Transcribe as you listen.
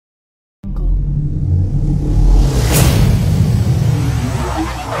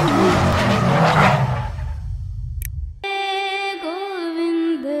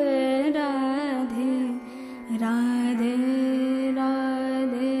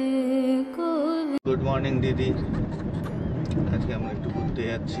Good morning দিদি। আজকে আমরা একটু ঘুরতে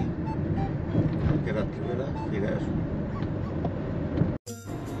যাচ্ছি, কালকে রাত্রিবেলা ফিরে আসবো।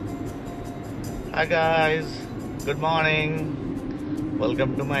 Hi guys, good morning, welcome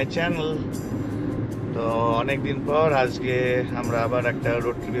to my channel. তো অনেকদিন পর আজকে আমরা আবার একটা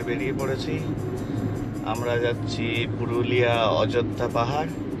রোড ট্রিপে বেরিয়ে পড়েছি। আমরা যাচ্ছি পুরুলিয়া অযোধ্যা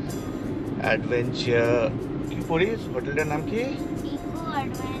পাহাড় অ্যাডভেঞ্চার। কি পড়িস হোটেলটার নাম কি? Eco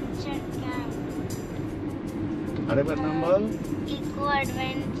adventure camp. আরেকবার নাম বল। Eco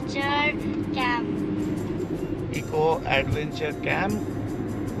adventure camp. Eco adventure camp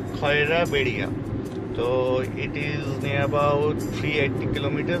Khairabera. So it is near about 380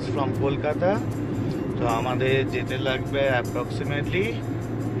 kilometers from Kolkata. তো আমাদের যেতে লাগবে অ্যাপ্রক্সিমেটলি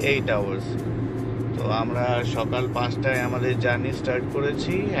 8 hours। তো আমরা সকাল 5টায় আমাদের জার্নি স্টার্ট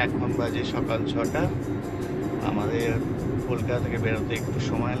করেছি, এখন বাজে সকাল 6টা। আমাদের কলকাতা থেকে বেরোতে একটু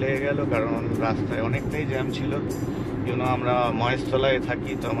সময় লেগে গেল, কারণ রাস্তায় অনেকটাই জ্যাম ছিল। ইউনো আমরা মহেশতলায়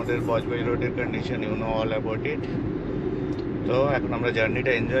থাকি, তো আমাদের বজবাই রোডের condition YONO all about it. তো এখন আমরা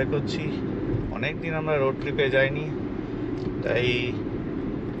জার্নিটা এনজয় করছি। অনেক দিন আমরা রোড ট্রিপে যাইনি, তাই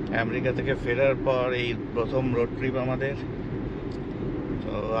আমেরিকা থেকে ফেরার পর এই প্রথম রোড ট্রিপ আমাদের।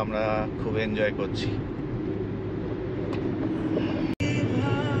 তো আমরা খুব এনজয় করছি।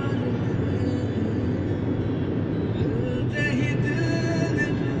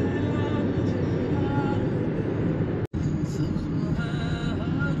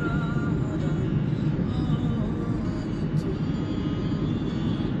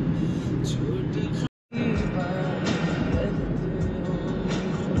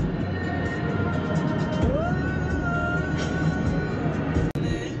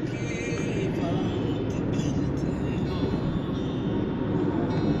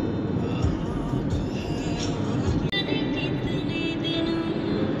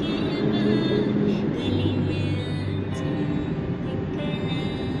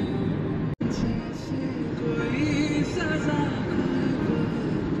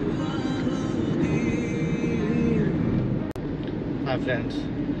 ফ্রেন্ডস,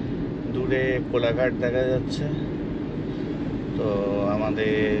 দূরে কোলাঘাট দেখা যাচ্ছে। তো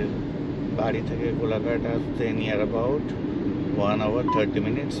আমাদের বাড়ি থেকে কোলাঘাট আসতে নিয়ার অ্যাবাউট 1 hour 30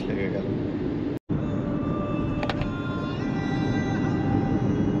 minutes লেগে গেল।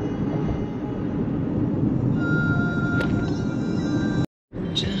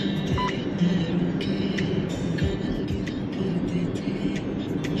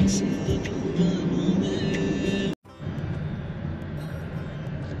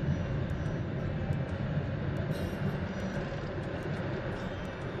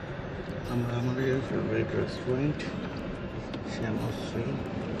 আমরা আমাদের ফেভারিট রেস্টুরেন্ট শ্যামশ্রী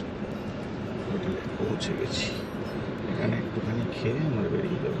হোটেলে পৌঁছে গেছি। এখানে একটুখানি খেয়ে আমরা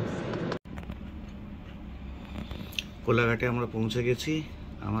বেরিয়ে যাব। কোলাঘাটে আমরা পৌঁছে গেছি।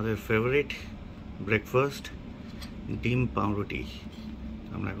 আমাদের ফেভারিট ব্রেকফাস্ট ডিম পাউরুটি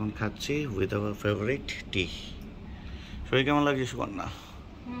আমরা এখন খাচ্ছি উইথ আওয়ার ফেভারিট টি। শরীর কেমন লাগছে সুকন্যা?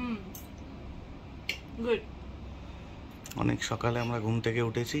 গুড। অনেক সকালে আমরা ঘুম থেকে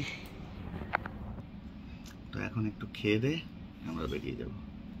উঠেছি, তো এখন একটু খেয়ে দে আমরা বেরিয়ে যাবো।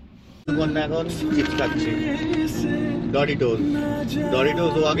 এখন চিপস খাচ্ছি, ডরিটোস।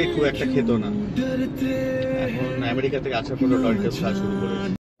 ও আগে খুব একটা খেত না, এখন আমেরিকা থেকে আসার পর ডরিটোস খাওয়া শুরু করেছে।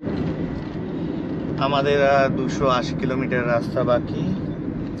 আমাদের 280 কিলোমিটার রাস্তা বাকি,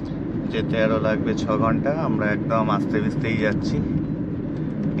 যেতে আরও লাগবে 6 ঘন্টা। আমরা একদম আস্তে আস্তেই যাচ্ছি,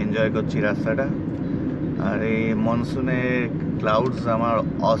 এনজয় করছি রাস্তাটা। আর এই মনসুনে ক্লাউডস আমার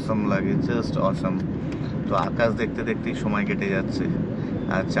অসম লাগে, জাস্ট অসম। তো আকাশ দেখতে দেখতেই সময় কেটে যাচ্ছে,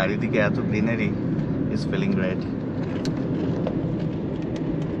 আর চারিদিকে এত গ্রিনারি, ইজ ফিলিং গ্রেট।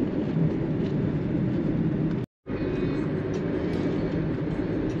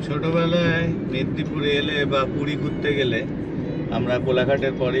 ছোটবেলায় মেদিনীপুরে এলে বা পুরী ঘুরতে গেলে আমরা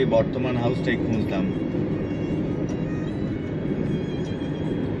কোলাঘাটের পরেই বর্তমান হাউসটাই খুঁজতাম।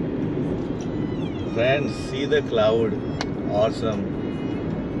 Friends, see the cloud. Awesome.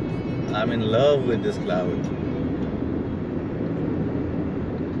 I'm in love with this cloud.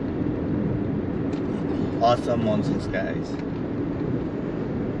 Awesome monsoon skies.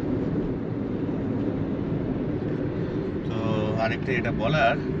 তো আরেকটা এটা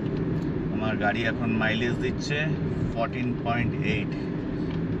বলার, আমার গাড়ি এখন মাইলেজ দিচ্ছে 14.8।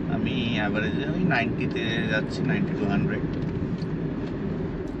 আমি অ্যাভারেজে ওই 90-তে যাচ্ছি, 90 to 100।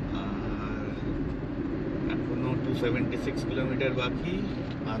 276 কিলোমিটার বাকি,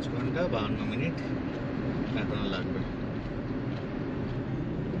 5 ঘন্টা 52 মিনিট এখনো লাগবে।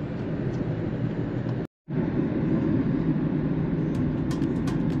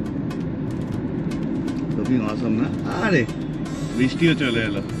 লুকিং অসম না? আরে বৃষ্টিও চলে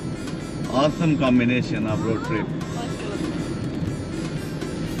এলো। অসম কম্বিনেশন অফ রোড ট্রিপ।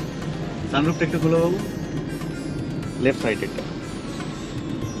 সানরুফটা একটু খুলে বাবু, লেফট সাইড একটা।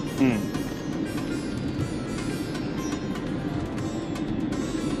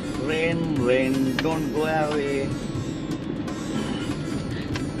 Rain, rain, don't go away.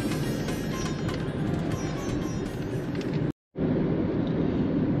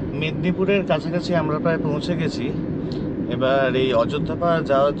 মেদিনীপুরের কাছাকাছি আমরা প্রায় পৌঁছে গেছি। এবার এই অযোধ্যা পাহাড়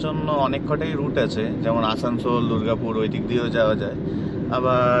যাওয়ার জন্য অনেক কটাই রুট আছে, যেমন আসানসোল, দুর্গাপুর ওই দিক দিয়েও যাওয়া যায়,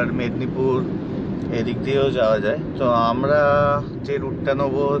 আবার মেদিনীপুর এদিক দিয়েও যাওয়া যায়। তো আমরা যে রুটটা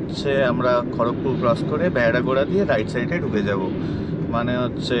নেবো হচ্ছে আমরা খড়গপুর ক্রস করে বেহারাগোড়া দিয়ে রাইট সাইডে ঢুকে যাব, মানে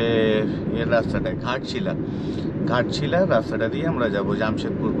হচ্ছে এর রাস্তাটায় ঘাটশিলা রাস্তাটা দিয়ে আমরা যাব,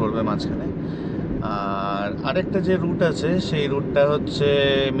 জামশেদপুর পড়বে মাঝখানে। আর আরেকটা যে রুট আছে সেই রুটটা হচ্ছে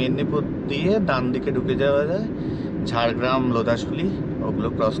মেদিনীপুর দিয়ে ডান দিকে ঢুকে যাওয়া যায়, ঝাড়গ্রাম, লোধাশুলি ওগুলো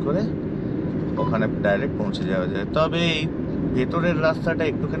ক্রস করে ওখানে ডাইরেক্ট পৌঁছে যাওয়া যায়। তবে এই ভেতরের রাস্তাটা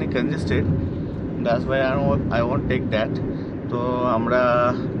একটুখানি congested, that's why I want take that. তো আমরা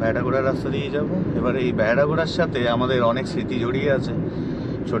বেহারাগোড়ার রাস্তা দিয়ে যাব। এবার এই বেহারাগোড়ার সাথে আমাদের অনেক স্মৃতি জড়িয়ে আছে।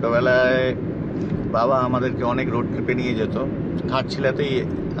 ছোটোবেলায় বাবা আমাদেরকে অনেক রোড ট্রিপে নিয়ে যেত। ঘাটশিলাতেই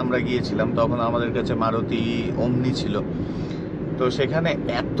আমরা গিয়েছিলাম, তখন আমাদের কাছে মারুতি ওমনি ছিল। তো সেখানে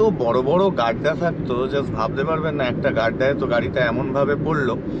এত বড় বড় গাড্ডা থাকতো, জাস্ট ভাবতে পারবেন না। একটা গাড্ডায় তো গাড়িটা এমনভাবে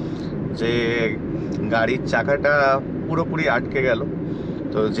পড়লো যে গাড়ির চাকাটা পুরোপুরি আটকে গেল।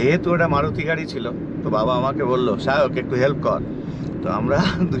 তো যেহেতু ওটা মারুতি গাড়ি ছিল, তো বাবা আমাকে বললো, সায়ক একটু হেল্প কর। তো আমরা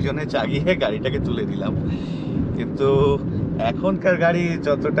দুজনে চাগিয়ে গাড়িটাকে তুলে দিলাম। কিন্তু এখনকার গাড়ি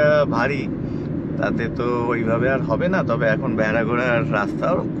যতটা ভারী তাতে তো ওইভাবে আর হবে না। তবে এখন বেহারাগোড়ার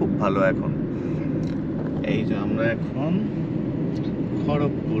রাস্তাও খুব ভালো এখন। এই যে আমরা এখন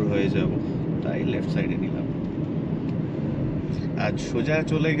খড়গপুর হয়ে যাব, তাই লেফট সাইডে নিলাম। আর সোজা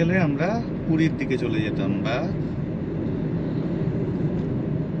চলে গেলে আমরা পুরীর দিকে চলে যেতাম, বা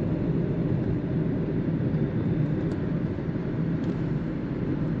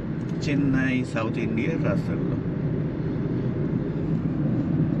চেন্নাই, সাউথ ইন্ডিয়ার রাস্তাগুলো।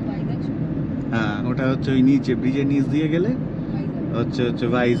 হ্যাঁ, ওটা হচ্ছে ওই নিচে ব্রিজের নিচ দিয়ে গেলে হচ্ছে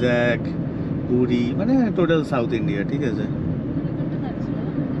ভাইজ্যাগ, পুরী, মানে টোটাল সাউথ ইন্ডিয়া। ঠিক আছে।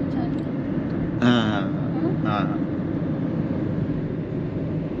 হ্যাঁ হ্যাঁ হ্যাঁ।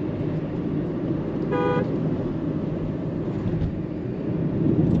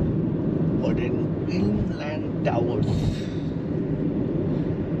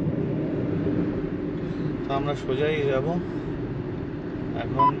 তো আমরা সোজাই যাব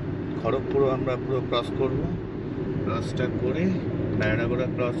এখন। খড়গপুর আমরা পুরো ক্রস করব, ক্রসটা করে বেহারাগোড়া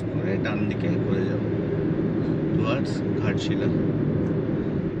ক্রস করে ডান দিকে ঘুরে যাব টুয়ার্ডস ঘাটশিলা।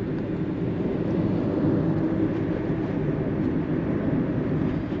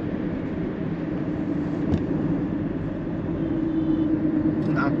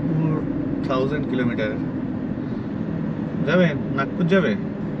 নাগপুর 1000 কিলোমিটার যাবে, নাগপুর যাবে,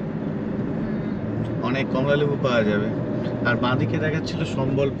 অনেক কমলা লেবু পাওয়া যাবে। আর বাঁদিকে দেখাচ্ছিল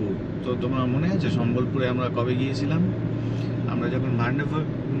সম্বলপুর। তো তোমার মনে আছে সম্বলপুরে আমরা কবে গিয়েছিলাম? আমরা যখন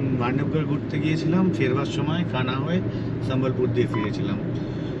ভান্ডবগড় ঘুরতে গিয়েছিলাম, ফেরবার সময় কানা হয়ে সম্বলপুর দিয়ে ফিরেছিলাম।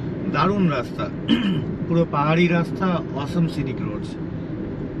 দারুণ রাস্তা, পুরো পাহাড়ি রাস্তা, অসম সিনিক রোডস।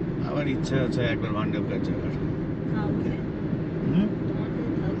 আবার ইচ্ছা আছে একবার ভান্ডবগড় যাওয়ার।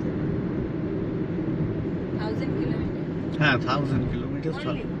 হ্যাঁ, 1000 কিলোমিটার।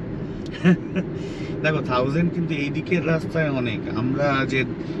 দেখো 1000 কিন্তু এই দিকের রাস্তায় অনেক। আমরা যে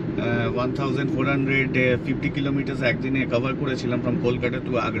 1450 কিলোমিটার একদিনে কভার করেছিলাম ফ্রম কলকাতা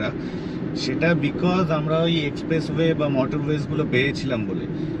টু আগ্রা, সেটা বিকজ আমরা ওই এক্সপ্রেসওয়ে বা মোটরওয়েজগুলো পেয়েছিলাম বলে।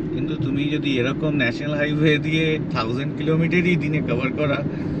 কিন্তু তুমি যদি এরকম ন্যাশনাল হাইওয়ে দিয়ে 1000 কিলোমিটারই দিনে কভার করা,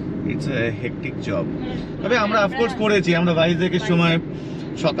 ইটস এ হেকটিক জব। তবে আমরা অফকোর্স করেছি। আমরা ভাইজ্যাগের সময়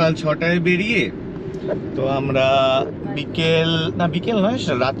সকাল 6টায় বেরিয়ে, তো আমরা বিকেল নয়,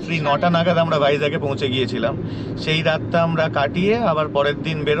 রাত্রি 9টা নাগাদ আমরা ভাইজ্যাগে পৌঁছে গিয়েছিলাম। সেই রাতটা আমরা কাটিয়ে আবার পরের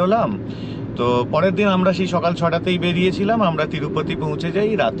দিন বেরোলাম। তো পরের দিন আমরা সেই সকাল 6টাতেই বেরিয়েছিলাম, আমরা তিরুপতি পৌঁছে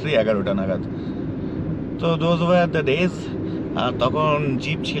যাই রাত্রি 11টা নাগাদ। তো দোজ ওয়ার দ্য ডেজ। আর তখন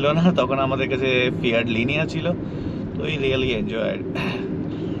জিপ ছিল না, তখন আমাদের কাছে ফিয়াট লিনিয়া ছিল। তো উই রিয়েলি এনজয়েড।